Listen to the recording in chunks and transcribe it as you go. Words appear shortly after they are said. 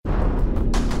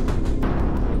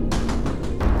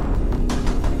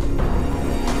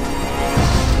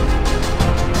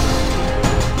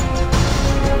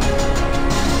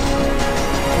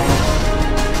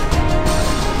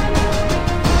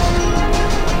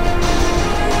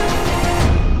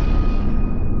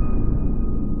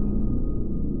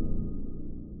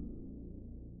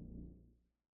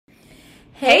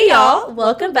Hey y'all,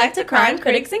 welcome back to Crime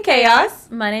Critics and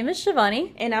Chaos. My name is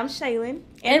Shivani. And I'm Shaylin.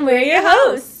 And we're your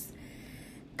hosts.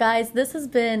 Guys, this has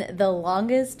been the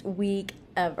longest week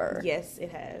ever. Yes, it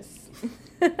has.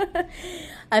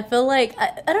 I feel like,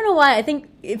 I don't know why, I think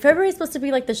February is supposed to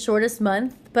be like the shortest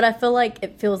month, but I feel like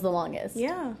it feels the longest.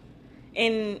 Yeah.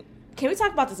 And can we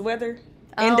talk about this weather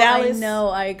in Dallas? I know,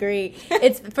 I agree.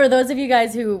 It's for those of you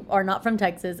guys who are not from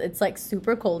Texas, it's like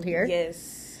super cold here.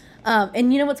 Yes.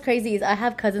 And you know what's crazy is I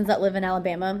have cousins that live in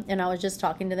Alabama, and I was just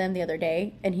talking to them the other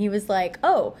day, and he was like,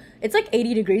 oh, it's like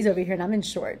 80 degrees over here, and I'm in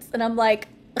shorts. And I'm like...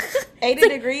 80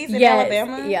 degrees in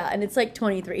Alabama? Yeah, and it's like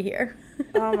 23 here.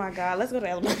 Oh my God, let's go to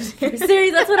Alabama. Seriously,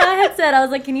 that's what I had said. I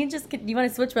was like, do you want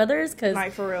to switch weathers? Cause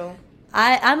like, for real.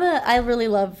 I really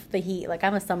love the heat. Like,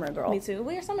 I'm a summer girl. Me too.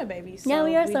 We are summer babies. Yeah,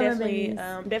 we are summer babies.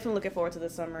 Definitely looking forward to the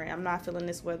summer. I'm not feeling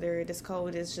this weather. This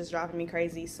cold is just driving me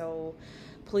crazy. So,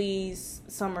 please,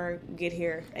 summer, get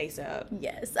here ASAP.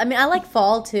 Yes. I mean, I like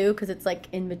fall, too, because it's, like,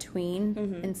 in between.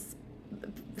 Mm-hmm. And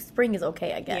spring is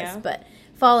okay, I guess. Yeah. But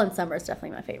fall and summer is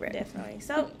definitely my favorite. Definitely.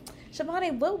 So,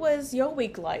 Shivani, what was your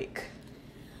week like?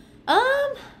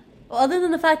 Well, other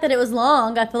than the fact that it was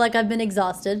long, I feel like I've been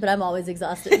exhausted, but I'm always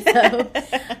exhausted.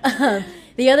 So,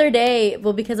 the other day,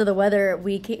 well, because of the weather,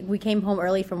 we came home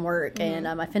early from work, mm-hmm.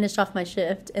 and I finished off my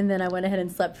shift, and then I went ahead and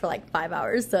slept for like 5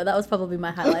 hours. So that was probably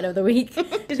my highlight of the week.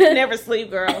 Did you never sleep,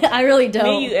 girl? I really don't.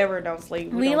 Me, you ever don't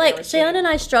sleep. We like Shannon and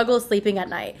I struggle sleeping at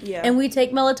night. Yeah. And we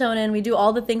take melatonin. We do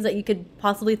all the things that you could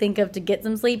possibly think of to get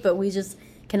some sleep, but we just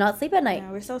cannot sleep at night.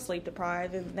 Yeah, we're so sleep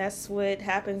deprived, and that's what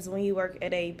happens when you work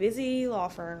at a busy law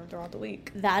firm throughout the week.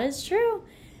 That is true.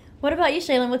 What about you,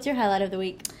 Shaylin? What's your highlight of the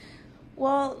week?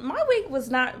 Well, my week was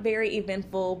not very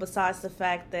eventful, besides the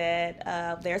fact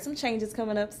that there are some changes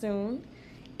coming up soon.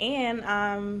 And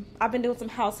I've been doing some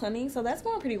house hunting, so that's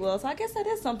going pretty well. So I guess that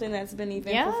is something that's been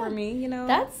eventful for me, you know.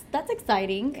 That's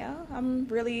exciting. Yeah, I'm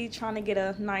really trying to get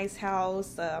a nice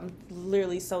house. I'm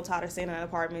literally so tired of staying in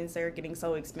apartments. They're getting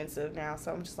so expensive now.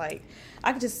 So I'm just like,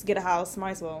 I could just get a house,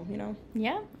 might as well, you know.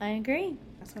 Yeah, I agree.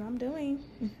 That's what I'm doing.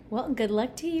 Well, good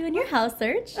luck to you in your house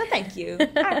search. Well, thank you.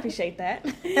 I appreciate that.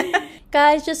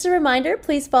 Guys, just a reminder,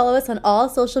 please follow us on all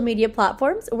social media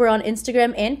platforms. We're on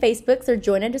Instagram and Facebook, so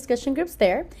join our discussion groups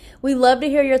there. We love to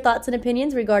hear your thoughts and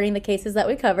opinions regarding the cases that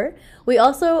we cover. We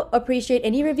also appreciate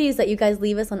any reviews that you guys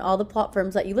leave us on all the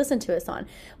platforms that you listen to us on,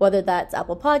 whether that's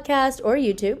Apple Podcast or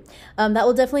YouTube. That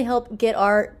will definitely help get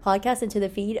our podcast into the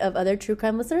feed of other true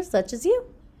crime listeners such as you.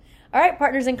 All right,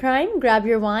 partners in crime, grab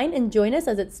your wine and join us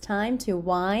as it's time to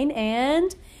wine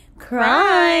and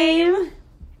crime.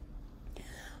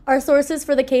 Our sources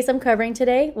for the case I'm covering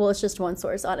today, well, it's just one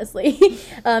source, honestly.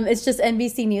 It's just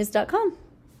NBCnews.com.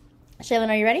 Shaylin,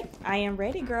 are you ready? I am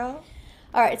ready, girl.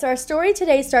 All right, so our story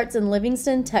today starts in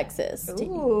Livingston, Texas.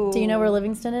 Ooh. Do you know where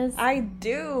Livingston is? I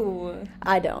do.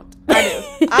 I don't.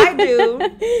 I do.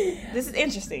 This is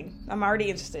interesting. I'm already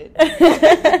interested.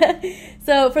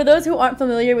 So for those who aren't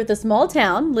familiar with the small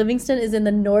town, Livingston is in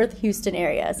the North Houston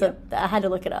area. So I had to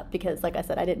look it up because, like I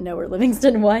said, I didn't know where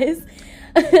Livingston was.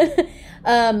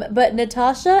 But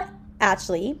Natasha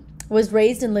Atchley was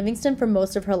raised in Livingston for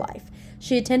most of her life.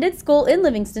 She attended school in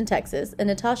Livingston, Texas, and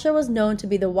Natasha was known to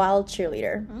be the wild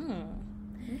cheerleader.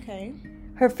 Okay.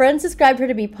 Her friends described her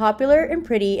to be popular and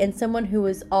pretty and someone who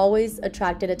was always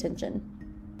attracted attention.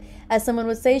 As someone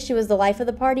would say, she was the life of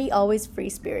the party, always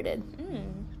free-spirited.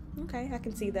 Okay, I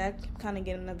can see that. Kind of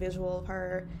getting a visual of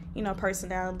her, you know,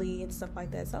 personality and stuff like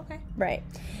that. So, okay. Right.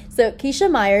 So, Keisha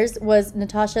Myers was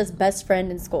Natasha's best friend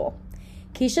in school.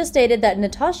 Keisha stated that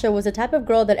Natasha was the type of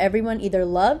girl that everyone either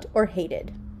loved or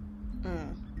hated.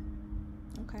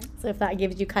 Okay. So if that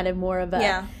gives you kind of more of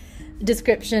a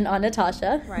description on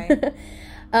Natasha. Right.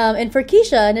 And for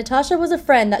Keisha, Natasha was a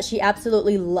friend that she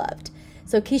absolutely loved.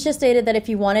 So Keisha stated that if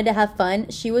you wanted to have fun,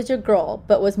 she was your girl.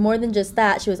 But was more than just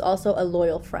that, she was also a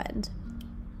loyal friend.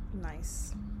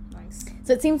 Nice.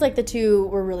 So it seems like the two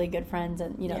were really good friends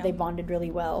and, you know, they bonded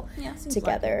really well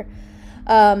together.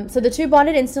 So the two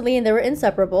bonded instantly and they were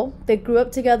inseparable. They grew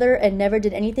up together and never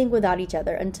did anything without each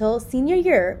other until senior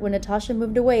year when Natasha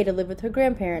moved away to live with her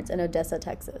grandparents in Odessa,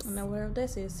 Texas. I know where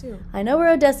Odessa is too. I know where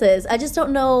Odessa is. I just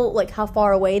don't know like how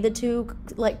far away the two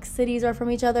like cities are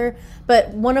from each other. But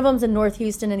one of them's in North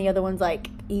Houston and the other one's like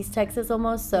East Texas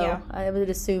almost. So I would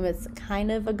assume it's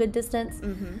kind of a good distance.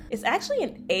 Mm-hmm. It's actually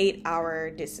an 8-hour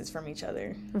distance from each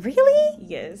other. Really?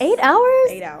 Yes. 8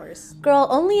 hours? 8 hours. Girl,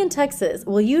 only in Texas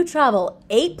will you travel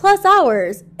 8+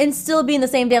 hours and still be in the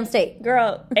same damn state.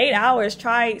 Girl, 8 hours,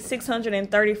 try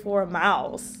 634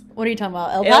 miles. What are you talking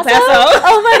about? El Paso?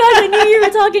 Oh my gosh, I knew you were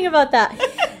talking about that.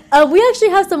 We actually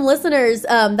have some listeners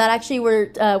that actually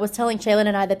was telling Shaylin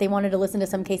and I that they wanted to listen to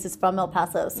some cases from El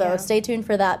Paso. So stay tuned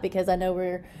for that because I know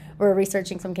we're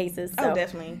researching some cases. So. Oh,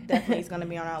 definitely. Definitely it's going to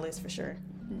be on our list for sure.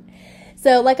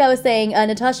 So, like I was saying,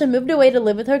 Natasha moved away to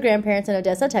live with her grandparents in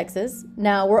Odessa, Texas.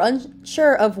 Now, we're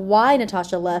unsure of why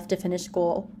Natasha left to finish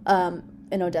school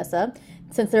in Odessa,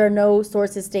 since there are no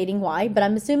sources stating why. But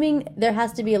I'm assuming there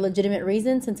has to be a legitimate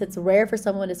reason, since it's rare for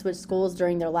someone to switch schools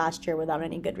during their last year without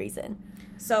any good reason.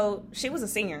 So, she was a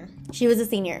senior. She was a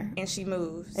senior. And she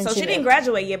moved. So, she didn't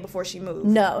graduate yet before she moved.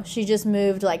 No, she just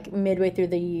moved, like, midway through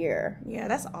the year. Yeah,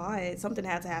 that's odd. Something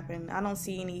had to happen. I don't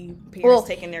see any parents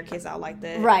taking their kids out like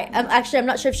that. Right. I'm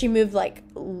not sure if she moved, like,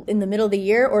 in the middle of the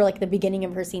year or, like, the beginning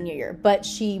of her senior year. But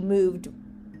she moved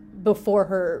before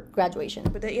her graduation.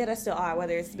 But that's still odd,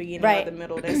 whether it's the beginning or the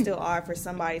middle. That's still odd for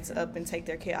somebody to up and take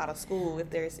their kid out of school if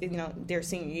there's, their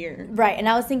senior year. Right, and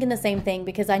I was thinking the same thing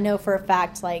because I know for a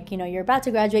fact, like, you're about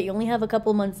to graduate, you only have a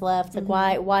couple months left.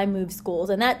 Like, why move schools?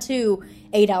 And that too,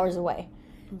 8 hours away.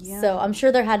 Yeah. So I'm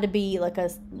sure there had to be like a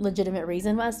legitimate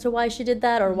reason as to why she did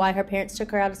that or why her parents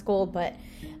took her out of school, but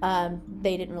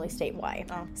they didn't really state why.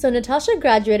 Oh. So Natasha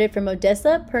graduated from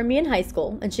Odessa Permian High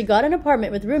School, and she got an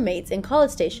apartment with roommates in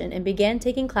College Station and began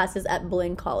taking classes at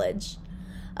Blinn College.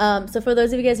 So for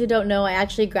those of you guys who don't know, I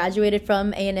actually graduated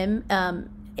from A&M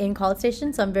in College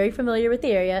Station, so I'm very familiar with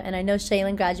the area, and I know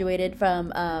Shaylin graduated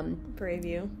from Prairie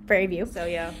View. So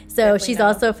yeah. So she's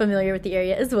also familiar with the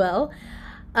area as well.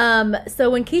 So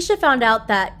when Keisha found out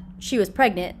that she was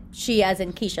pregnant, she as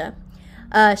in Keisha,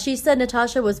 she said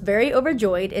Natasha was very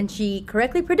overjoyed and she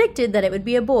correctly predicted that it would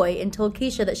be a boy and told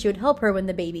Keisha that she would help her when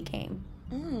the baby came.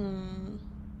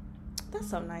 That's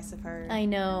so nice of her. I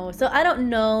know. So I don't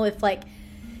know if like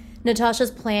Natasha's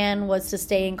plan was to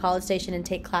stay in College Station and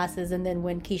take classes, and then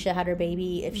when Keisha had her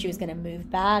baby, if she was going to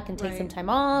move back and take some time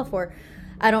off, or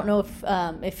I don't know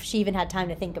if she even had time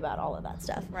to think about all of that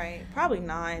stuff. Right. Probably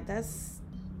not. That's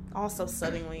also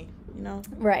suddenly,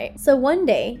 Right. So one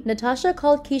day, Natasha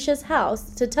called Keisha's house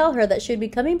to tell her that she would be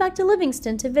coming back to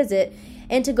Livingston to visit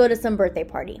and to go to some birthday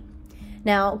party.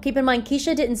 Now, keep in mind,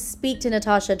 Keisha didn't speak to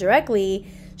Natasha directly.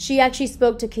 She actually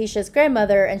spoke to Keisha's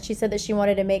grandmother, and she said that she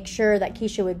wanted to make sure that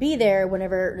Keisha would be there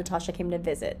whenever Natasha came to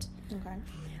visit.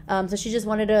 Okay. So she just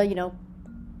wanted to,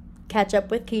 catch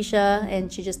up with Keisha,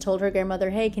 and she just told her grandmother,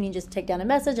 hey, can you just take down a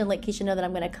message and let Keisha know that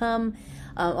I'm going to come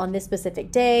on this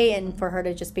specific day, and for her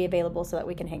to just be available so that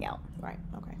we can hang out. Right,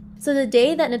 okay. So the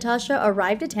day that Natasha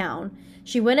arrived to town,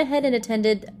 she went ahead and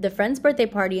attended the friend's birthday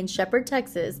party in Shepherd,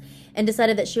 Texas, and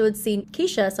decided that she would see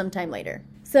Keisha sometime later.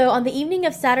 So on the evening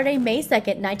of Saturday, May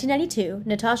 2nd, 1992,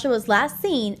 Natasha was last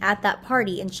seen at that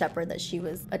party in Shepherd that she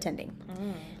was attending.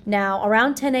 Now,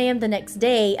 around 10 a.m. the next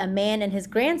day, a man and his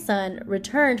grandson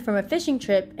returned from a fishing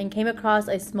trip and came across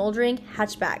a smoldering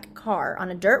hatchback car on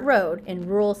a dirt road in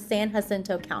rural San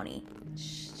Jacinto County.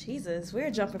 Jesus, we're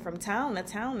jumping from town to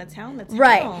town to town to town.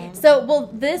 Right.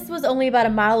 So, this was only about a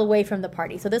mile away from the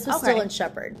party, so this was still in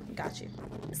Shepherd. Got you.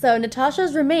 So,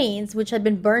 Natasha's remains, which had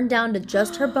been burned down to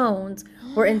just her bones,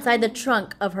 were inside the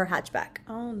trunk of her hatchback.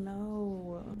 Oh,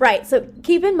 no. Right. So,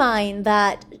 keep in mind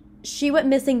that she went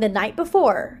missing the night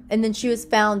before, and then she was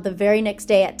found the very next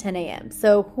day at 10 a.m.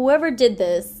 So whoever did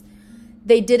this,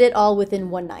 they did it all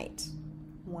within one night.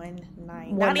 One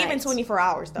night. Not even 24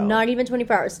 hours, though. Not even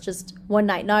 24 hours, just one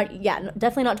night.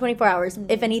 Definitely not 24 hours.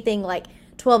 If anything, like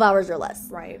 12 hours or less.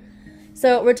 Right.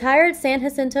 So retired San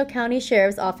Jacinto County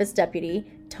Sheriff's Office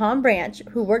Deputy Tom Branch,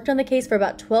 who worked on the case for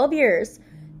about 12 years,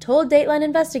 told Dateline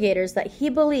investigators that he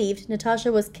believed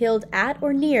Natasha was killed at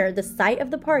or near the site of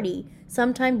the party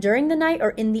sometime during the night or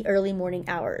in the early morning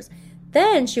hours.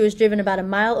 Then she was driven about a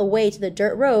mile away to the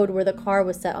dirt road where the car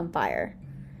was set on fire.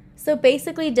 So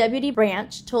basically, Deputy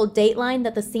Branch told Dateline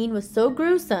that the scene was so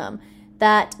gruesome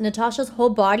that Natasha's whole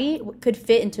body could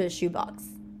fit into a shoebox.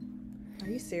 Are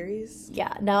you serious?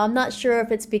 Yeah. Now, I'm not sure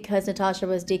if it's because Natasha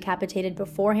was decapitated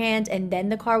beforehand and then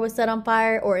the car was set on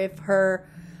fire, or if her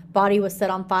body was set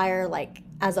on fire like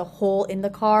as a whole in the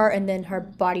car and then her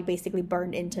body basically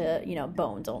burned into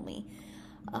bones only.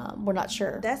 We're not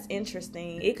sure. That's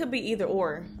interesting. It could be either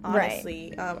or,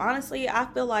 honestly. Right. Honestly, I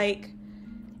feel like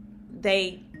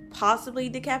they possibly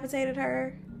decapitated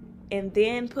her and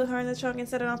then put her in the trunk and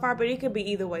set it on fire, but it could be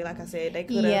either way. Like I said, they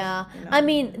could have. Yeah. I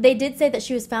mean, they did say that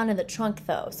she was found in the trunk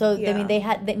though, so I mean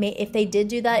if they did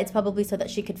do that, it's probably so that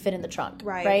she could fit in the trunk.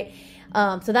 Right.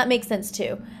 So that makes sense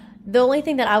too. The only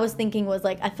thing that I was thinking was,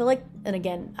 like, I feel like, and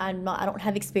again, I don't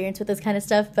have experience with this kind of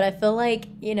stuff, but I feel like,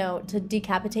 to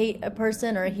decapitate a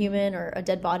person or a human or a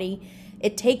dead body,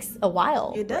 it takes a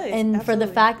while. It does. And absolutely. For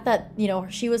the fact that,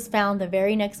 she was found the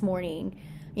very next morning,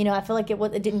 I feel like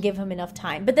it didn't give him enough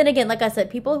time. But then again, like I said,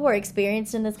 people who are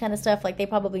experienced in this kind of stuff, like, they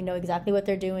probably know exactly what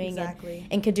they're doing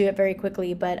and could do it very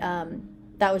quickly. But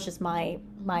that was just my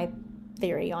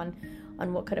theory on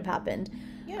what could have happened.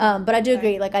 Yeah, but I do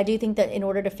agree. Like, I do think that in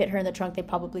order to fit her in the trunk, they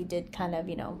probably did kind of,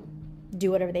 do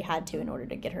whatever they had to in order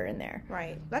to get her in there.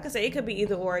 Right. Like I said, it could be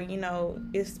either or,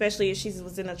 especially if she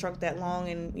was in the trunk that long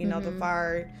and, the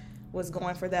fire was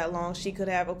going for that long. She could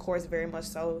have, of course, very much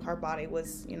so. Her body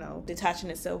was, detaching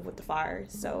itself with the fire.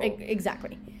 So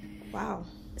exactly. Wow.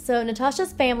 So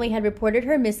Natasha's family had reported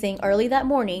her missing early that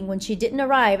morning when she didn't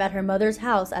arrive at her mother's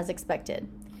house as expected.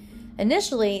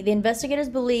 Initially, the investigators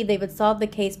believed they would solve the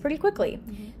case pretty quickly.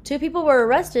 Mm-hmm. 2 people were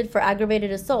arrested for aggravated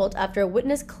assault after a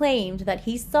witness claimed that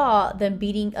he saw them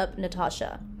beating up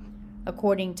Natasha,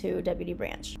 according to Deputy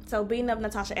Branch. So beating up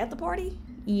Natasha at the party?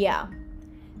 Yeah.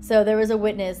 So there was a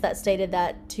witness that stated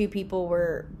that 2 people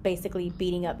were basically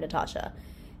beating up Natasha.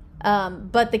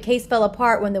 But the case fell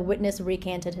apart when the witness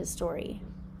recanted his story.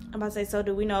 I'm about to say, so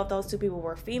do we know if those 2 people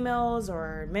were females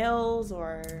or males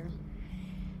or...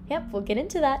 Yep, we'll get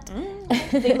into that.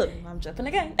 See, look, I'm jumping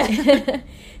again.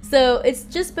 So it's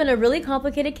just been a really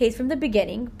complicated case from the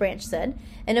beginning, Branch said,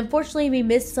 and unfortunately we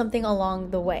missed something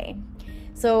along the way.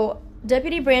 So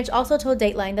Deputy Branch also told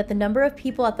Dateline that the number of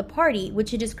people at the party,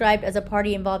 which he described as a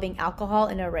party involving alcohol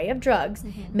and an array of drugs,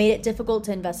 made it difficult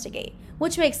to investigate.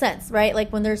 Which makes sense, right?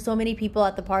 Like, when there's so many people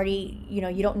at the party, you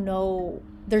don't know.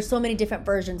 There's so many different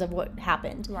versions of what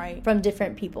happened from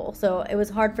different people. So it was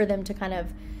hard for them to kind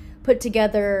of put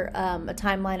together a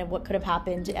timeline of what could have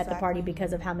happened at the party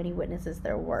because of how many witnesses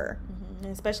there were. Mm-hmm.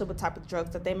 And especially with the type of drugs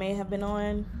that they may have been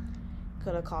on.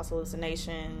 Could have caused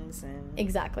hallucinations and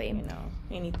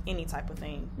any type of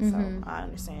thing. So I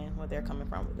understand where they're coming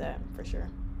from with that for sure.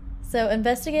 So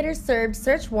investigators served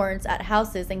search warrants at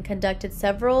houses and conducted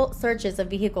several searches of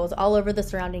vehicles all over the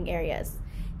surrounding areas.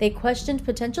 They questioned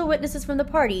potential witnesses from the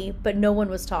party, but no one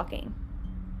was talking.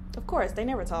 Of course, they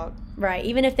never talk. Right.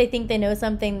 Even if they think they know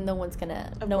something, no one's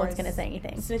gonna say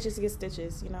anything. Snitches get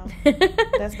stitches,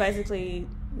 That's basically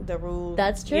the rule.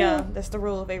 That's true. Yeah, that's the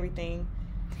rule of everything.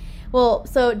 Well,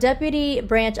 so Deputy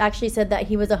Branch actually said that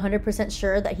he was 100%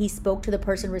 sure that he spoke to the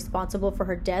person responsible for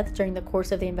her death during the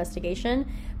course of the investigation,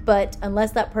 but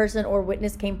unless that person or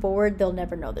witness came forward, they'll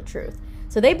never know the truth.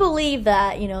 So they believe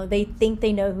that, they think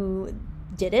they know who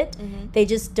did it. Mm-hmm. They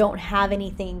just don't have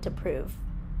anything to prove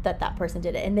that person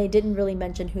did it, and they didn't really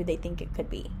mention who they think it could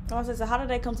be. So how did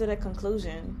they come to that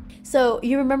conclusion? So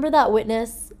you remember that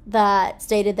witness that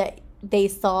stated that they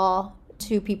saw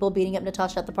 2 people beating up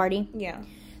Natasha at the party? Yeah.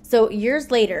 So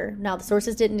years later, now the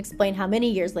sources didn't explain how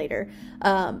many years later,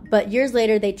 but years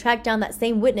later they tracked down that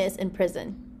same witness in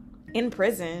prison. In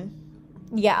prison?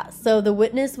 Yeah, so the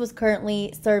witness was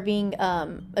currently serving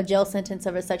a jail sentence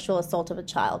of a sexual assault of a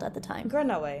child at the time. Girl,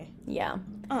 no way. Yeah.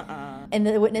 And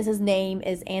the witness's name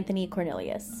is Anthony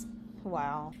Cornelius.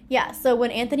 Wow. Yeah, so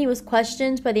when Anthony was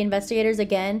questioned by the investigators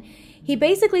again, he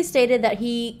basically stated that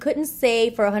he couldn't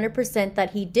say for 100%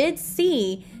 that he did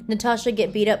see Natasha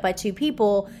get beat up by 2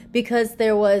 people because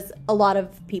there was a lot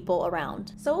of people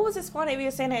around. So what was his point if he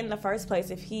was saying that in the first place,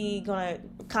 if he gonna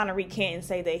kind of recant and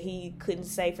say that he couldn't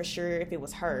say for sure if it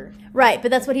was her? Right,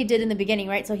 but that's what he did in the beginning,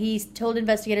 right? So he told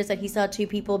investigators that he saw 2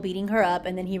 people beating her up,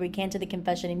 and then he recanted the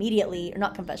confession immediately, or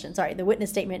not confession, sorry, the witness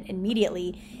statement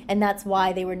immediately, and that's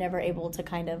why they were never able to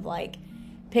kind of like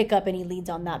pick up any leads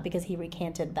on that, because he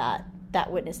recanted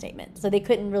that witness statement. So they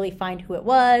couldn't really find who it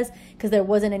was because there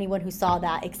wasn't anyone who saw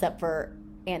that except for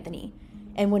Anthony.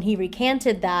 And when he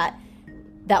recanted that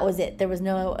was it. There was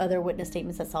no other witness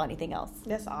statements that saw anything else.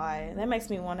 That's odd. That makes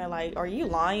me wonder, like, are you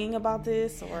lying about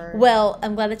this? Or? Well,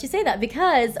 I'm glad that you say that,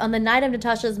 because on the night of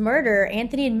Natasha's murder,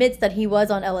 Anthony admits that he was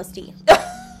on LSD.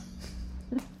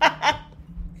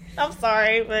 I'm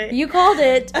sorry, but... You called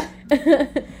it.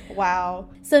 Wow.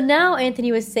 So now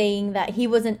Anthony was saying that he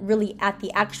wasn't really at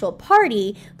the actual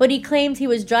party, but he claims he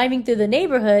was driving through the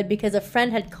neighborhood because a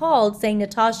friend had called saying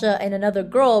Natasha and another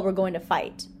girl were going to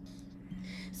fight.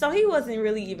 So he wasn't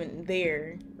really even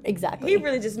there. Exactly. He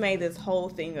really just made this whole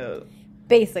thing up.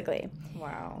 Basically.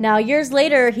 Wow. Now, years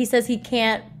later, he says he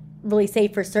can't really say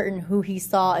for certain who he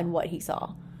saw and what he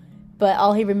saw. But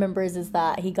all he remembers is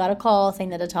that he got a call saying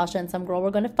that Natasha and some girl were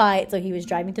going to fight, so he was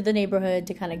driving through the neighborhood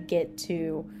to kind of get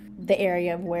to the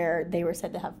area where they were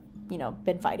said to have,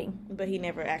 been fighting. But he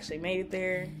never actually made it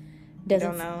there.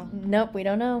 Don't know. Nope, we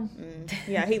don't know.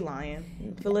 Yeah, he lying.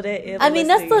 I mean,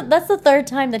 that's the 3rd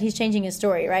time that he's changing his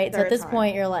story, right? So at this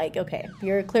point, you're like, okay,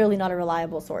 you're clearly not a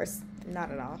reliable source.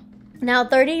 Not at all. Now,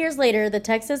 30 years later, the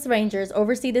Texas Rangers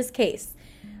oversee this case.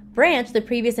 Branch, the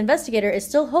previous investigator, is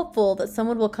still hopeful that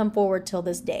someone will come forward till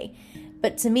this day.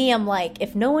 But to me, I'm like,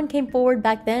 if no one came forward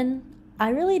back then, I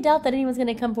really doubt that anyone's going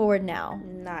to come forward now.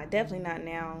 Nah, definitely not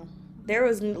now. There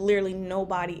was literally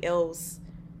nobody else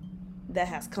that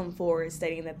has come forward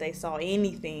stating that they saw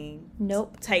anything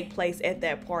take place at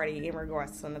that party in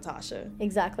regards to Natasha.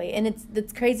 Exactly. And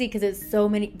it's crazy because it's so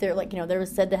many, there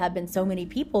was said to have been so many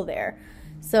people there.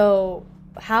 So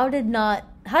how did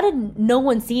no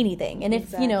one see anything? And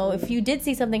if, if you did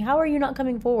see something, how are you not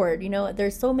coming forward?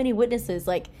 There's so many witnesses,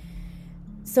 like,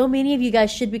 so many of you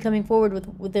guys should be coming forward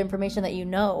with the information that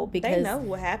because they know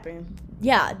what happened.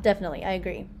 Yeah, definitely. I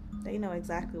agree. They know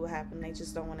exactly what happened. They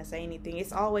just don't want to say anything.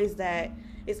 It's always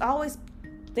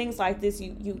things like this.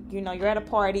 You're at a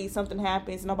party, something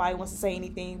happens, nobody wants to say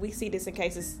anything. We see this in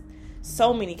cases,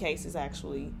 so many cases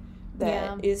actually,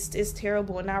 that it's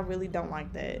terrible, and I really don't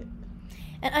like that.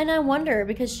 And I wonder,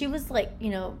 because she was like,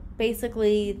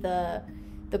 basically the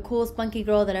cool spunky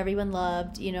girl that everyone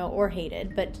loved, or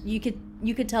hated, but you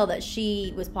could tell that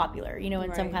she was popular,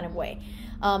 in some kind of way.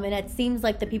 And it seems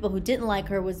like the people who didn't like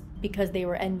her was because they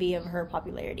were envy of her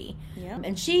popularity. Yeah.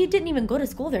 And she didn't even go to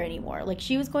school there anymore. Like,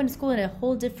 she was going to school in a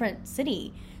whole different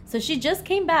city. So she just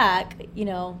came back,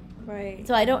 Right.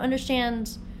 So I don't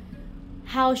understand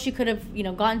how she could have,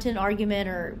 gotten into an argument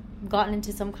or gotten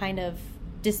into some kind of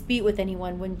dispute with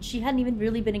anyone when she hadn't even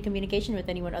really been in communication with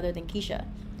anyone other than Keisha.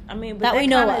 I mean, but that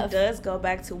kind of does go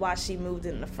back to why she moved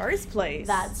in the first place.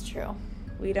 That's true.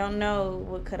 We don't know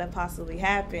what could have possibly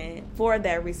happened for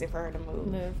that reason for her to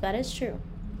move. That is true.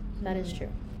 That is true.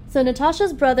 So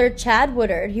Natasha's brother, Chad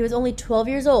Woodard, he was only 12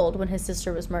 years old when his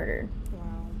sister was murdered.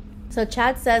 Wow. So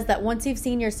Chad says that once you've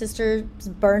seen your sister's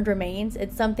burned remains,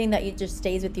 it's something that just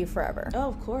stays with you forever. Oh,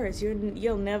 of course.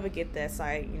 You'll never get that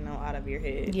sight, out of your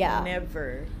head. Yeah.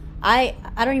 Never. I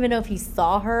don't even know if he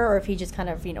saw her or if he just kind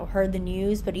of, heard the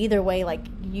news. But either way, like,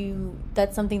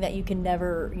 that's something that you can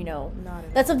never,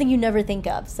 that's something you never think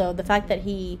of. So the fact that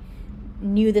he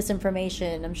knew this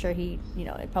information, I'm sure he,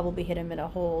 it probably hit him in a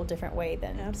whole different way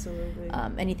than absolutely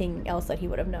anything else that he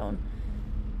would have known.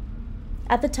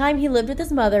 At the time, he lived with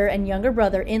his mother and younger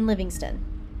brother in Livingston.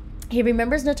 He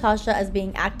remembers Natasha as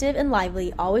being active and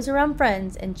lively, always around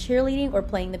friends, and cheerleading or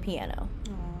playing the piano.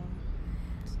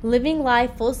 Living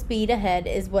life full speed ahead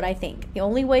is what I think. The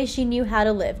only way she knew how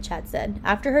to live, Chad said.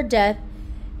 After her death,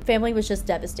 family was just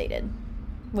devastated,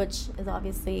 which is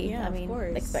obviously,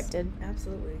 expected.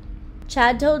 Absolutely.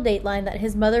 Chad told Dateline that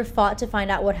his mother fought to find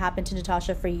out what happened to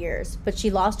Natasha for years, but she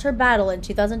lost her battle in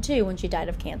 2002 when she died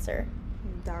of cancer.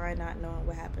 Die not knowing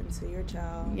what happened to your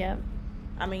child. Yep.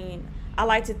 I mean, I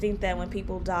like to think that when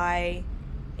people die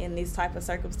in these type of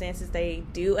circumstances, they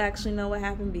do actually know what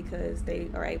happened because they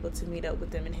are able to meet up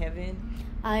with them in heaven.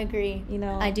 I agree.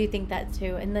 I do think that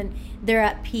too. And then they're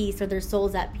at peace, or their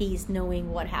soul's at peace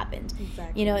knowing what happened.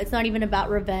 Exactly. It's not even about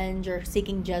revenge or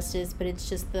seeking justice, but it's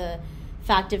just the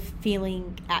fact of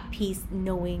feeling at peace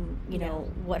knowing,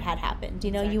 what had happened.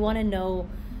 Exactly. You want to know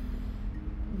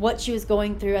what she was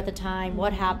going through at the time,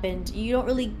 what happened. You don't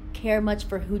really care much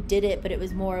for who did it, but it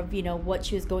was more of, what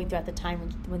she was going through at the time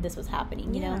when this was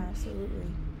happening, Yeah, absolutely.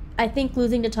 I think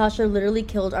losing Natasha literally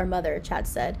killed our mother, Chad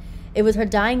said. It was her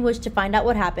dying wish to find out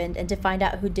what happened and to find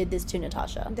out who did this to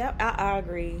Natasha. I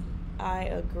agree. I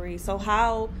agree. So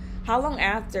how long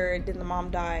after did the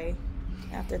mom die?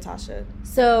 After Tasha?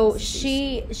 So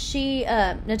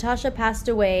Natasha passed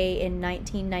away in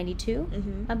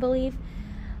 1992, I believe.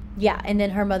 Yeah, and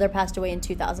then her mother passed away in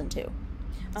 2002.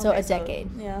 So a decade.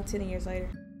 Yeah, 10 years later.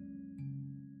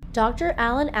 Dr.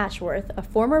 Alan Ashworth, a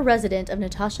former resident of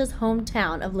Natasha's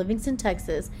hometown of Livingston,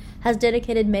 Texas, has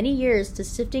dedicated many years to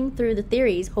sifting through the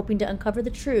theories, hoping to uncover the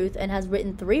truth, and has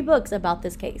written 3 books about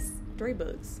this case. 3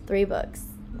 books? 3 books.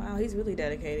 Wow, he's really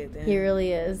dedicated then. He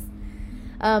really is.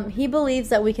 He believes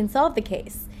that we can solve the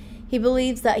case. He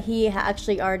believes that he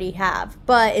actually already have,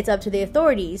 but it's up to the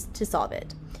authorities to solve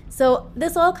it. So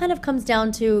this all kind of comes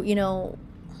down to,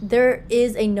 there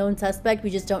is a known suspect. We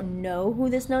just don't know who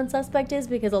this known suspect is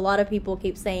because a lot of people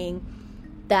keep saying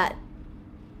that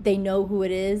they know who it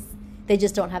is. They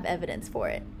just don't have evidence for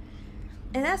it.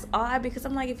 And that's odd because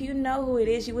I'm like, if you know who it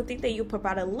is, you would think that you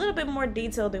provide a little bit more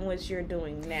detail than what you're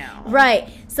doing now. Right.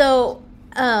 So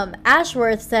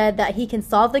Ashworth said that he can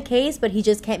solve the case, but he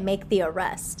just can't make the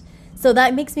arrest. So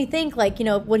that makes me think,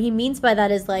 what he means by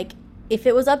that is, if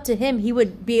it was up to him, he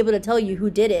would be able to tell you who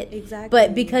did it. Exactly.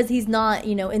 But because he's not,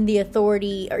 in the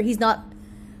authority, or he's not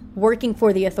working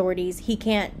for the authorities, he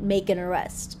can't make an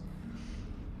arrest.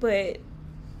 But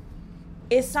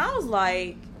it sounds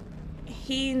like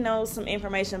he knows some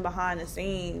information behind the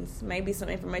scenes, maybe some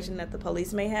information that the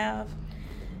police may have,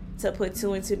 to put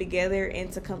 2 and 2 together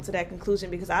and to come to that conclusion,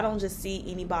 because I don't just see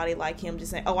anybody like him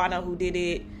just saying, oh, I know who did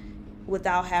it,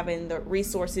 without having the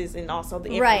resources and also the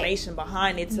information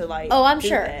behind it to like. Oh, I'm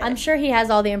sure. I'm sure he has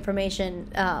all the information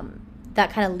that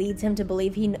kind of leads him to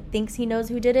believe he thinks he knows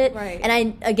who did it. Right.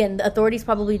 And the authorities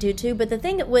probably do too. But the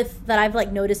thing that I've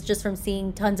like noticed just from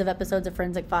seeing tons of episodes of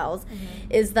Forensic Files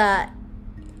is that,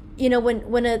 you know,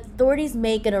 when authorities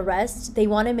make an arrest, they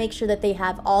want to make sure that they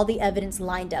have all the evidence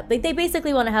lined up. Like, they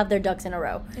basically want to have their ducks in a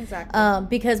row. Exactly.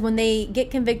 Because when they get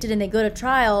convicted and they go to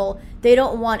trial, they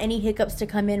don't want any hiccups to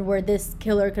come in where this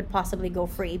killer could possibly go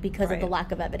free because of the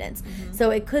lack of evidence.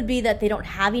 So it could be that they don't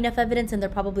have enough evidence and they're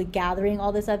probably gathering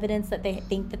all this evidence that they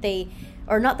think that they,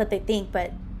 or not that they think,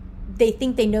 but they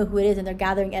think they know who it is, and they're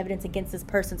gathering evidence against this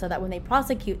person so that when they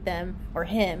prosecute them or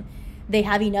him, they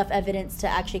have enough evidence to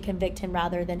actually convict him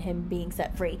rather than him being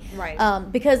set free. Right.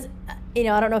 Because, you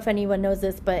know, I don't know if anyone knows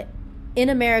this, but in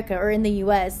America or in the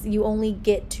U.S., you only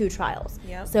get 2 trials.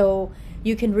 Yep. So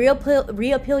you can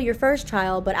reappeal your first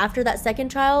trial, but after that second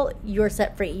trial, you're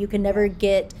set free. You can never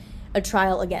get a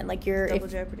trial again. Like, you're... Double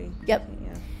jeopardy. Yep.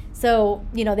 Yeah. So,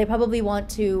 you know, they probably want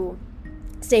to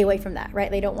stay away from that,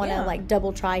 right? They don't want to, like,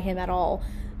 double try him at all.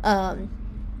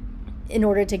 In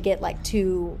order to get like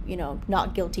 2, you know,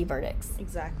 not guilty verdicts.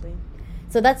 Exactly.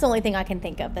 So that's the only thing I can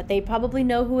think of, that they probably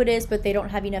know who it is, but they don't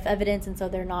have enough evidence, and so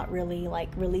they're not really like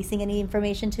releasing any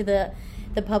information to the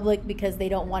public because they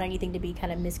don't want anything to be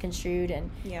kind of misconstrued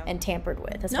and tampered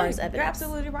with as far as evidence. You're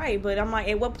absolutely right, but I'm like,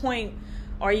 at what point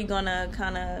are you gonna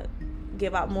kind of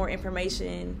give out more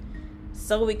information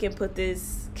so we can put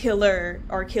this killer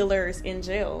or killers in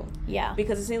jail? Yeah.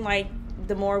 Because it seems like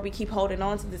the more we keep holding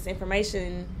on to this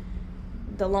information,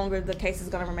 the longer the case is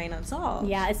going to remain unsolved.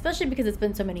 Yeah, especially because it's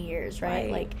been so many years,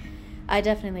 right? Like, I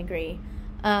definitely agree.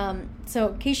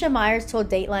 So Keisha Myers told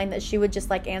Dateline that she would just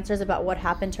like answers about what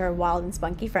happened to her wild and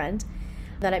spunky friend,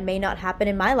 that it may not happen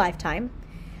in my lifetime,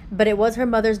 but it was her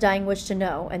mother's dying wish to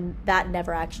know, and that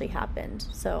never actually happened.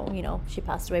 So, you know, she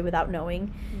passed away without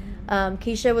knowing.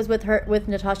 Keisha was with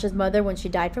Natasha's mother when she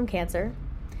died from cancer.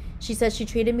 She says she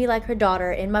treated me like her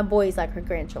daughter and my boys like her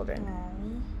grandchildren.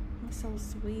 Aww, that's so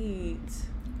sweet.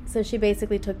 So she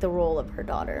basically took the role of her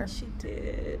daughter. She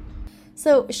did.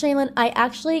 So, Shaylin, I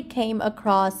actually came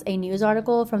across a news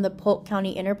article from the Polk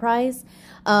County Enterprise.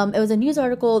 It was a news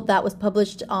article that was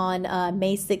published on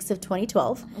May 6th of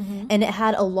 2012, and it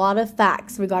had a lot of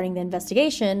facts regarding the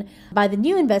investigation by the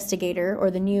new investigator,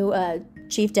 or the new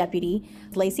chief deputy,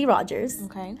 Lacey Rogers.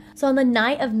 Okay. So on the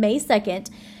night of May 2nd,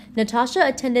 Natasha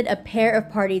attended a pair of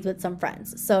parties with some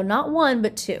friends. So not one,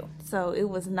 but 2. So it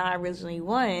was not originally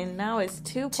 1. Now it's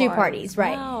 2 parties. 2 parties,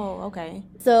 right. Oh, okay.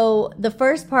 So the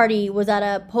first party was at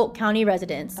a Polk County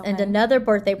residence, and another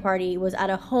birthday party was at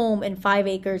a home in 5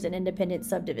 acres in Independence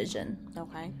subdivision.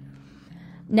 Okay.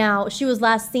 Now, she was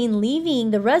last seen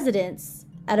leaving the residence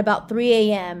at about 3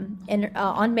 a.m.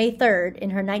 On May 3rd in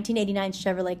her 1989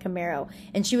 Chevrolet Camaro,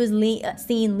 and she was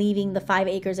seen leaving the 5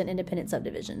 acres in Independence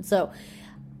subdivision. So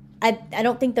I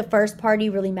don't think the first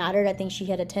party really mattered. I think she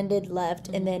had attended, left,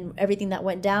 and then everything that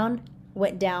went down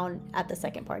at the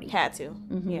second party. Had to.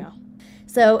 Yeah.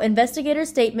 So investigators'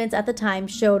 statements at the time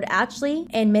showed Atchley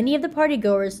and many of the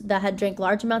partygoers that had drank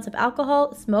large amounts of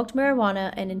alcohol, smoked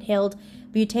marijuana, and inhaled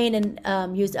butane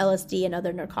and used LSD and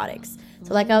other narcotics.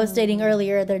 So like I was stating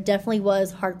earlier, there definitely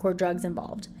was hardcore drugs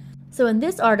involved. So in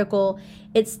this article,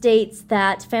 it states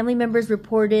that family members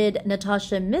reported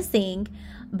Natasha missing,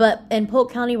 and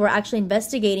Polk County were actually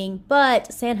investigating,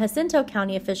 but San Jacinto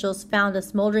County officials found a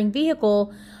smoldering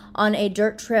vehicle on a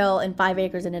dirt trail in 5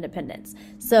 acres in Independence.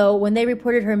 So when they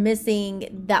reported her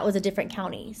missing, that was a different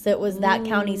county. So it was that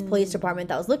county's police department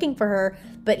that was looking for her.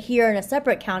 But here in a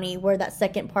separate county where that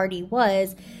second party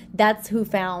was, that's who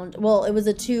found, well, it was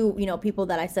the 2, people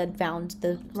that I said found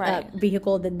the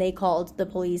vehicle. Then they called the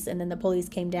police, and then the police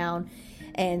came down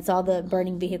and saw the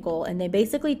burning vehicle, and they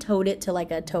basically towed it to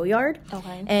like a tow yard.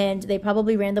 Okay. And they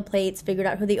probably ran the plates, figured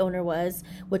out who the owner was,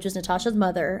 which was Natasha's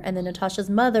mother. And then Natasha's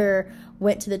mother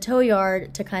went to the tow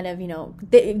yard to kind of,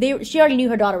 she already knew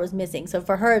her daughter was missing. So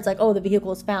for her, it's like, oh, the vehicle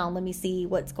was found. Let me see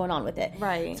what's going on with it.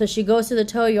 Right. So she goes to the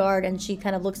tow yard and she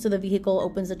kind of looks to the vehicle,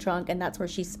 opens the trunk, and that's where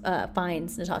she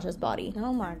finds Natasha's body.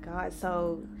 Oh my God.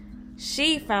 So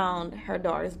she found her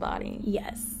daughter's body.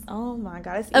 Yes. Oh my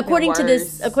God. It's according to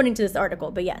this article,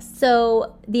 but yes.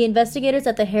 So the investigators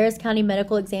at the Harris County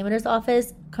Medical Examiner's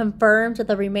Office confirmed that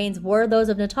the remains were those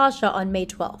of Natasha on May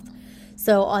 12th.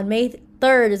 So on May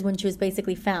 3rd is when she was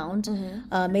basically found.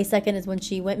 May 2nd is when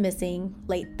she went missing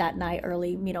late that night,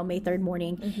 early, May 3rd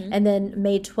morning. And then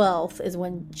May 12th is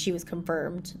when she was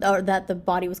confirmed, or that the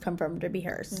body was confirmed to be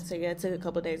hers. So yeah, it took a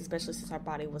couple of days, especially since her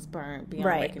body was burned beyond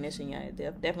recognition. Yeah, it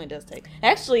definitely does take.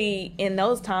 Actually, in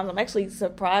those times, I'm actually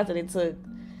surprised that it took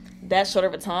that short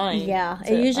of a time. Yeah,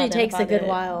 it usually takes a good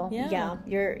while. Yeah,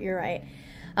 you're right.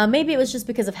 Maybe it was just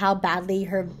because of how badly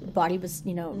her body was,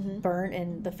 burnt,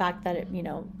 and the fact that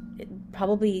it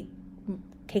probably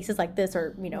cases like this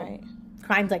or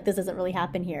crimes like this doesn't really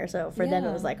happen here. So for them,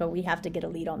 it was like, oh, we have to get a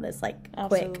lead on this quick.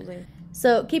 Absolutely.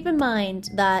 So keep in mind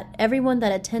that everyone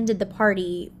that attended the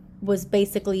party was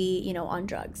basically, on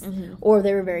drugs, or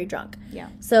they were very drunk. Yeah.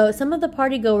 So some of the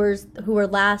partygoers who were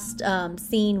last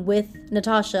seen with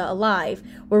Natasha alive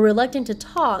were reluctant to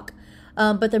talk,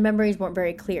 but their memories weren't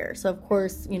very clear. So, of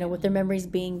course, with their memories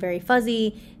being very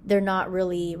fuzzy, they're not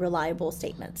really reliable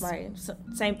statements. Right. So,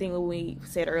 same thing what we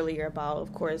said earlier about,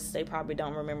 of course, they probably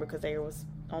don't remember because they was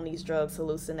on these drugs,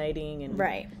 hallucinating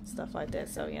and stuff like that.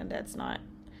 So, yeah, that's not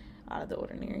out of the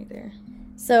ordinary there.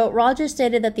 So Rogers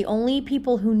stated that the only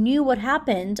people who knew what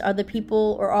happened are the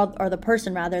people, or the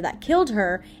person rather, that killed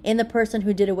her, and the person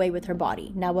who did away with her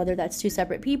body. Now, whether that's two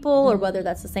separate people or whether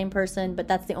that's the same person, but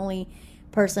that's the only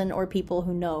person or people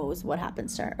who knows what happened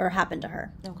to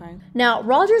her. Okay. Now,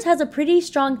 Rogers has a pretty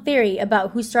strong theory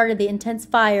about who started the intense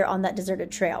fire on that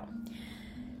deserted trail.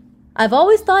 I've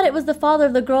always thought it was the father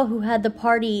of the girl who had the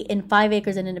party in 5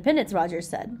 Acres in Independence, Rogers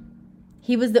said.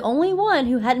 He was the only one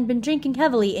who hadn't been drinking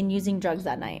heavily and using drugs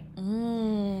that night.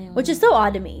 Which is so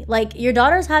odd to me. Like, your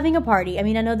daughter's having a party. I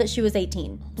mean, I know that she was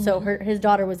 18. So his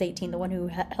daughter was 18, the one who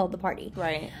held the party.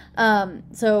 Right.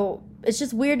 So it's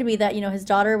just weird to me that, his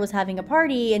daughter was having a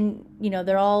party and,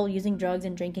 they're all using drugs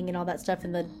and drinking and all that stuff.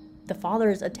 And the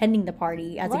father's attending the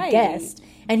party as a guest.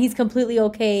 And he's completely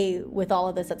okay with all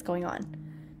of this that's going on.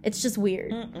 It's just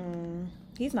weird.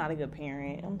 He's not a good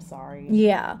parent. I'm sorry.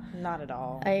 Yeah. Not at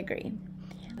all. I agree.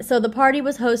 So the party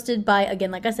was hosted by, again,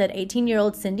 like I said,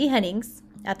 18-year-old Cindy Hennings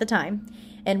at the time.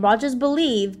 And Rogers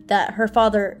believed that her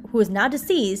father, who is now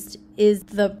deceased, is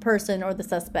the person or the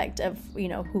suspect of,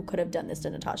 who could have done this to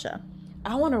Natasha.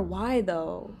 I wonder why,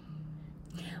 though.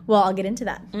 Well, I'll get into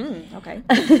that.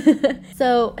 Okay.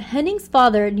 So Hennings'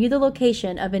 father knew the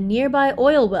location of a nearby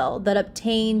oil well that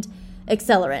obtained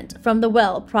accelerant from the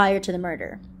well prior to the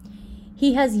murder.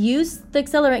 He has used the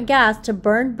accelerant gas to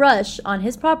burn brush on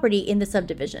his property in the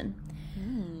subdivision.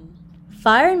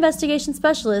 Fire investigation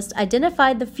specialists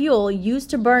identified the fuel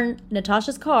used to burn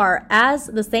Natasha's car as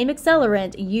the same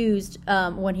accelerant used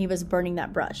when he was burning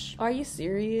that brush. Are you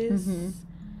serious?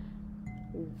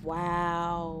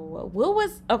 Wow.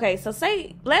 Okay, so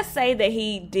let's say that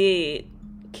he did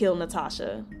kill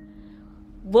Natasha.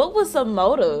 What was the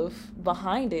motive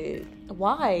behind it?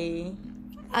 Why?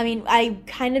 I mean, I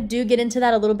kind of do get into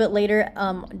that a little bit later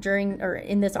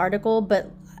in this article,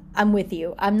 but I'm with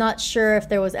you. I'm not sure if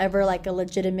there was ever a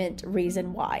legitimate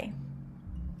reason why.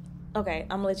 Okay,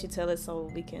 I'm gonna let you tell it so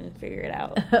we can figure it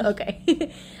out.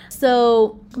 Okay.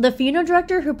 So the funeral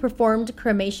director who performed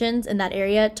cremations in that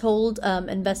area told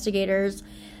investigators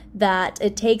that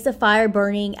it takes a fire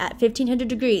burning at 1500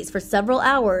 degrees for several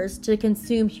hours to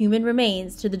consume human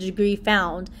remains to the degree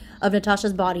found of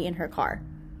Natasha's body in her car.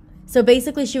 So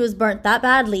basically she was burnt that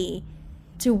badly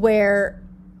to where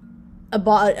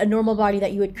a normal body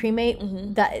that you would cremate,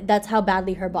 that's how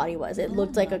badly her body was. It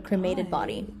looked like a cremated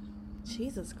body.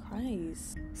 Jesus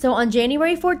Christ. So on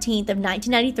January 14th of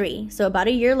 1993, so about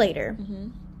a year later,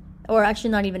 or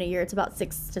actually not even a year, it's about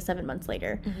 6 to 7 months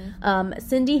later,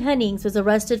 Cindy Hennings was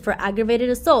arrested for aggravated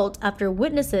assault after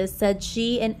witnesses said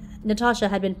she and Natasha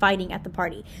had been fighting at the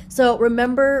party. So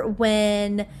remember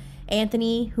when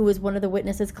Anthony, who was one of the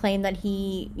witnesses, claimed that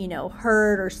he,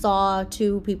 heard or saw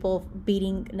two people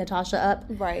beating Natasha up?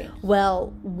 Right.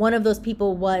 Well, one of those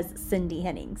people was Cindy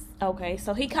Hennings. Okay,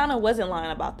 so he kind of wasn't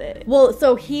lying about that. Well,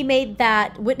 so he made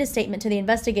that witness statement to the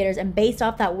investigators, and based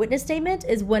off that witness statement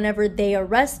is whenever they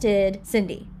arrested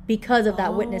Cindy because of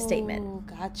that witness statement. Oh,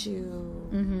 got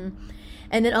you.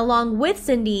 And then along with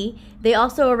Cindy, they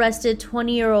also arrested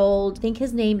 20-year-old, I think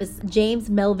his name is James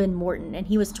Melvin Morton, and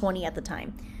he was 20 at the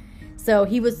time. So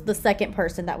he was the second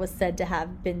person that was said to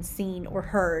have been seen or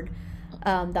heard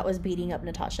that was beating up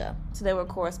Natasha. So they were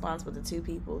correspondents with the two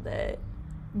people that...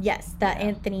 Yes, that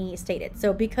Anthony stated.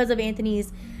 So because of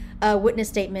Anthony's witness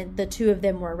statement, the two of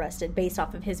them were arrested based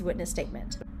off of his witness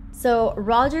statement. So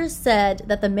Rogers said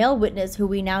that the male witness, who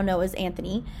we now know as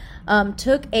Anthony,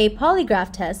 took a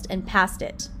polygraph test and passed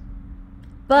it.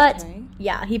 But,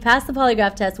 he passed the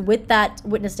polygraph test with that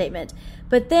witness statement.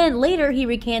 But then later he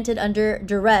recanted under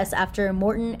duress after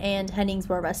Morton and Hennings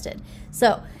were arrested.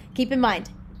 So keep in mind,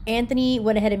 Anthony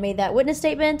went ahead and made that witness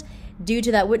statement. Due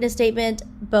to that witness statement,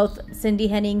 both Cindy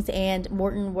Hennings and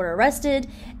Morton were arrested.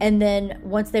 And then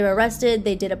once they were arrested,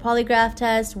 they did a polygraph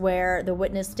test where the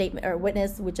witness,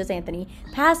 which is Anthony,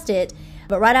 passed it.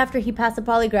 But right after he passed the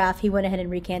polygraph, he went ahead and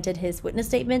recanted his witness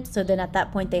statement. So then at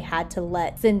that point, they had to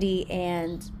let Cindy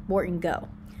and Morton go.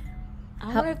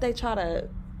 I wonder if they try to,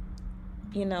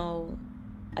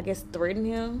 I guess threaten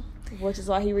him, which is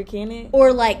why he recanted.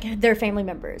 Or like their family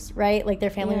members, right? Like their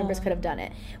family members could have done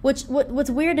it. What's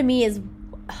weird to me is,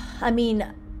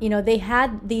 they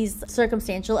had these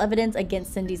circumstantial evidence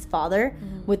against Cindy's father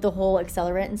with the whole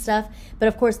accelerant and stuff. But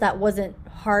of course that wasn't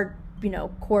hard,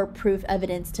 core proof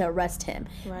evidence to arrest him.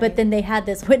 Right. But then they had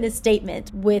this witness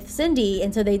statement with Cindy.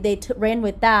 And so they ran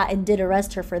with that and did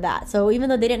arrest her for that. So even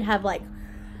though they didn't have like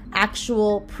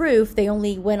actual proof, they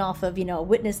only went off of a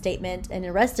witness statement and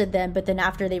arrested them. But then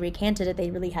after they recanted it,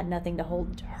 they really had nothing to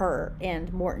hold her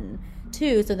and Morton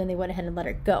to, so then they went ahead and let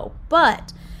her go.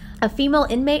 But a female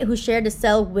inmate who shared a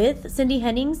cell with Cindy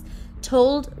Hennings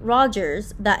told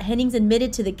Rogers that Hennings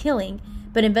admitted to the killing,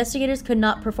 but investigators could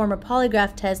not perform a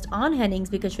polygraph test on Hennings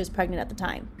because she was pregnant at the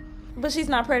time. But she's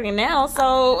not pregnant now,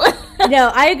 so...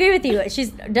 No, I agree with you.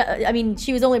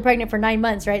 She was only pregnant for 9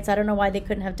 months, right? So I don't know why they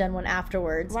couldn't have done one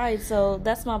afterwards. Right, so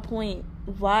that's my point.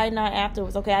 Why not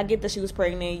afterwards? Okay, I get that she was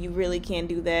pregnant. You really can't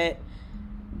do that.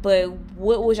 But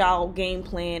what was y'all game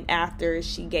plan after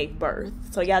she gave birth?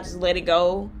 So y'all just let it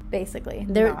go? Basically.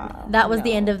 That was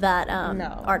the end of that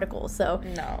article. So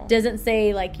doesn't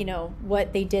say,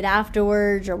 what they did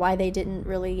afterwards or why they didn't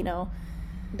really,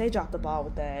 They dropped the ball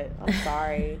with that. I'm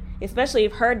sorry. Especially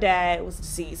if her dad was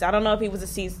deceased. I don't know if he was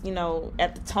deceased,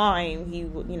 at the time. He,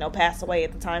 passed away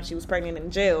at the time she was pregnant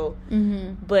in jail.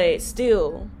 Mm-hmm. But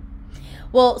still.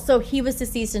 Well, so he was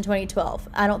deceased in 2012.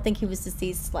 I don't think he was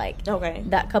deceased,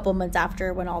 that couple months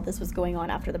after when all this was going on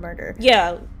after the murder.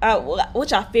 Yeah,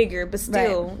 which I figured. But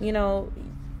still, right.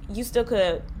 You still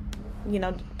could,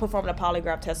 perform a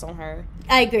polygraph test on her.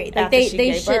 I agree. After she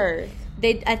gave birth.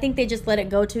 I think they just let it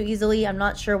go too easily. I'm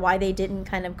not sure why they didn't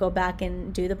kind of go back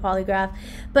and do the polygraph.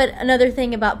 But another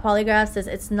thing about polygraphs is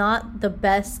it's not the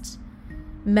best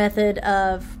method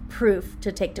of proof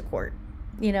to take to court.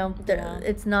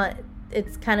 It's not.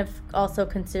 It's kind of also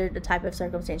considered a type of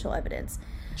circumstantial evidence.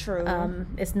 True.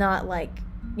 It's not like,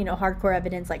 hardcore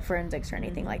evidence like forensics or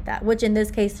anything like that, which in this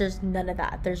case, there's none of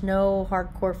that. There's no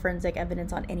hardcore forensic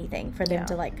evidence on anything for them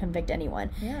to convict anyone.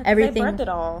 Yeah, everything. They birthed it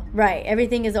all. Right.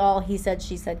 Everything is all he said,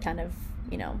 she said kind of,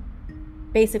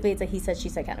 basically it's a he said, she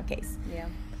said kind of case. Yeah.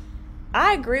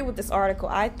 I agree with this article.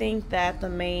 I think that the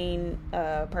main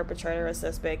perpetrator or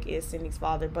suspect is Cindy's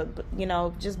father, but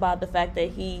just by the fact that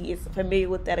he is familiar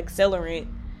with that accelerant,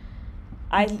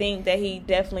 I think that he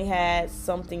definitely had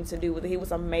something to do with it. He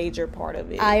was a major part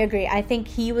of it. I agree. I think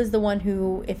he was the one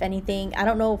who, if anything, I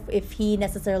don't know if he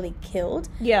necessarily killed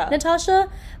Natasha,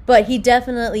 but he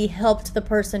definitely helped the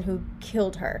person who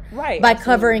killed her by absolutely.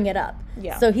 Covering it up.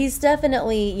 Yeah. So he's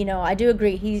definitely, I do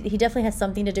agree. He definitely has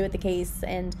something to do with the case.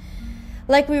 And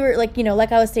like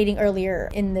I was stating earlier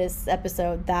in this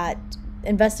episode, that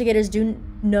investigators do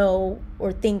know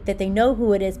or think that they know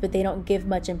who it is, but they don't give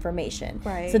much information.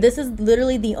 Right. So this is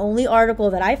literally the only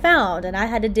article that I found, and I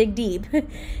had to dig deep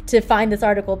to find this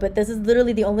article, but this is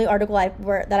literally the only article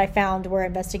that I found where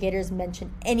investigators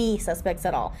mention any suspects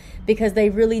at all, because they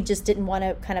really just didn't want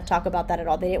to kind of talk about that at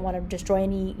all. They didn't want to destroy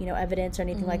any, evidence or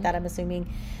anything like that, I'm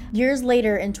assuming. Years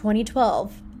later, in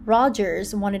 2012,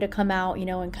 Rogers wanted to come out,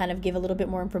 and kind of give a little bit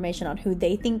more information on who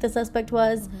they think the suspect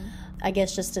was. Mm-hmm. I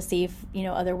guess just to see if,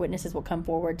 other witnesses will come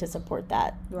forward to support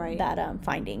that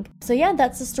finding. So yeah,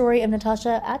 that's the story of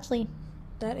Natasha Atchley.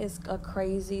 That is a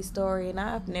crazy story, and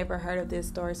I've never heard of this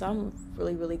story, so I'm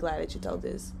really, really glad that you told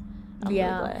this. I'm really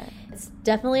glad. It's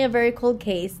definitely a very cold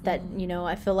case that,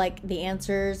 I feel like the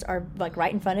answers are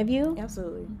right in front of you.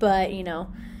 Absolutely. But,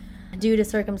 due to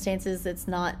circumstances, it's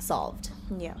not solved.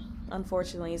 Yeah.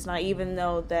 Unfortunately, it's not, even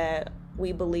though that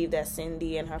we believe that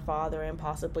Cindy and her father and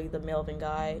possibly the Melvin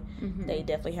guy, they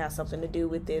definitely have something to do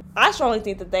with it. I strongly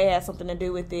think that they had something to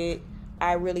do with it.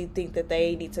 I really think that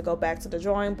they need to go back to the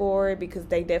drawing board, because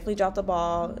they definitely dropped the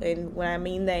ball. And when I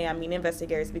mean they, I mean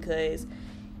investigators, because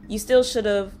you still should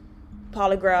have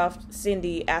polygraphed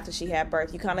Cindy after she had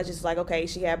birth. You kind of just okay,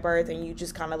 she had birth, and you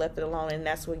just kind of left it alone, and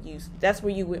that's where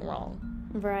you went wrong.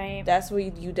 Right. That's where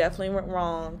you definitely went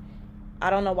wrong. I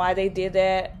don't know why they did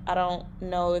that. I don't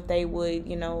know if they would,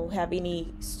 have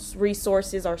any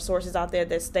resources or sources out there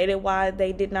that stated why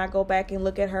they did not go back and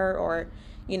look at her or,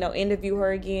 interview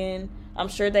her again. I'm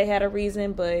sure they had a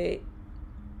reason, but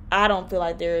I don't feel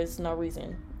like there is no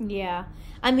reason. Yeah.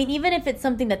 I mean, even if it's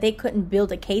something that they couldn't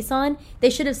build a case on, they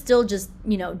should have still just,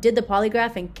 did the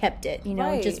polygraph and kept it,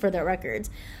 Right. just for their records.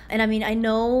 And I mean, I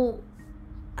know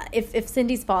if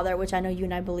Cindy's father, which I know you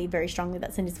and I believe very strongly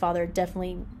that Cindy's father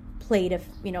definitely played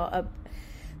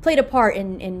a part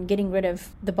in getting rid of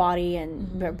the body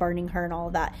and burning her and all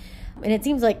of that. And it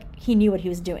seems like he knew what he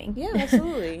was doing. Yeah,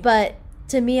 absolutely. But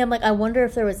to me, I'm like, I wonder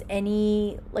if there was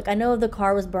any, like, I know the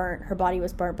car was burnt, her body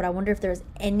was burnt, but I wonder if there was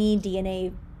any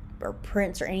DNA or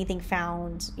prints or anything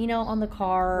found, on the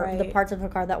car, Right. the parts of her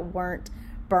car that weren't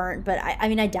burnt. But I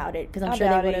mean, I doubt it, because I'm sure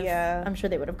they would have. Yeah. I'm sure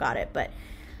they would have got it. But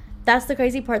that's the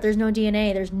crazy part. There's no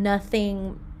DNA. There's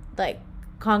nothing like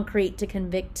concrete to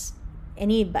convict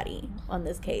anybody on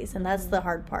this case, and that's the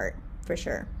hard part for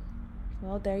sure.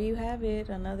 Well, there you have it.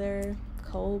 Another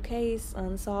cold case,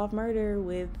 unsolved murder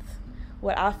with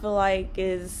what I feel like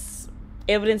is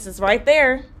evidence is right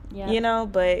there. Yeah.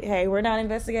 But hey, we're not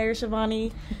investigators,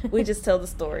 Shivani. We just tell the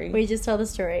story. We just tell the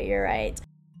story. You're right.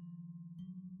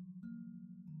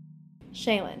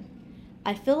 Shaylin,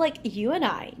 I feel like you and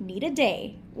I need a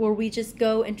day where we just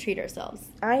go and treat ourselves.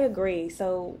 I agree.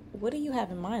 So what do you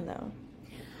have in mind, though?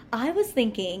 I was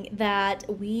thinking that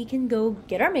we can go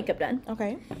get our makeup done.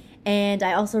 Okay. And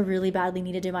I also really badly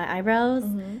need to do my eyebrows.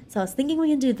 So I was thinking we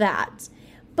can do that.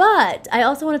 But I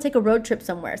also want to take a road trip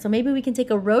somewhere. So maybe we can take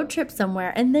a road trip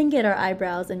somewhere and then get our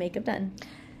eyebrows and makeup done.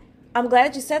 I'm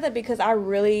glad you said that because I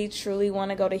really, truly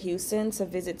want to go to Houston to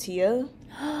visit Tia.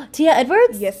 Tia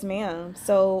Edwards? Yes, ma'am.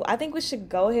 So I think we should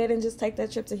go ahead and just take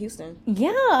that trip to Houston.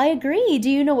 Yeah, I agree. Do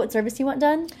you know what service you want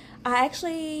done? I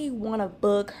actually want to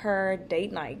book her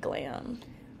date night glam.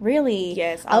 Really?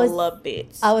 Yes, I love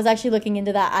bits. I was actually looking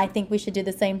into that. I think we should do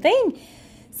the same thing.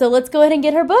 So let's go ahead and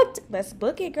get her booked. Let's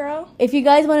book it, girl. If you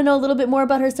guys want to know a little bit more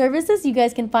about her services, you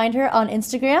guys can find her on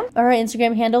Instagram. Her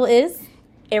Instagram handle is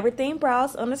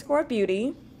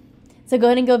everythingbrows_beauty. So go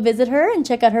ahead and go visit her and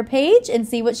check out her page and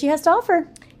see what she has to offer.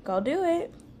 Go do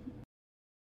it.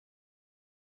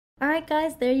 All right,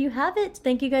 guys, there you have it.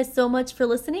 Thank you guys so much for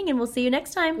listening, and we'll see you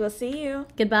next time. We'll see you.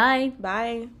 Goodbye.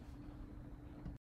 Bye.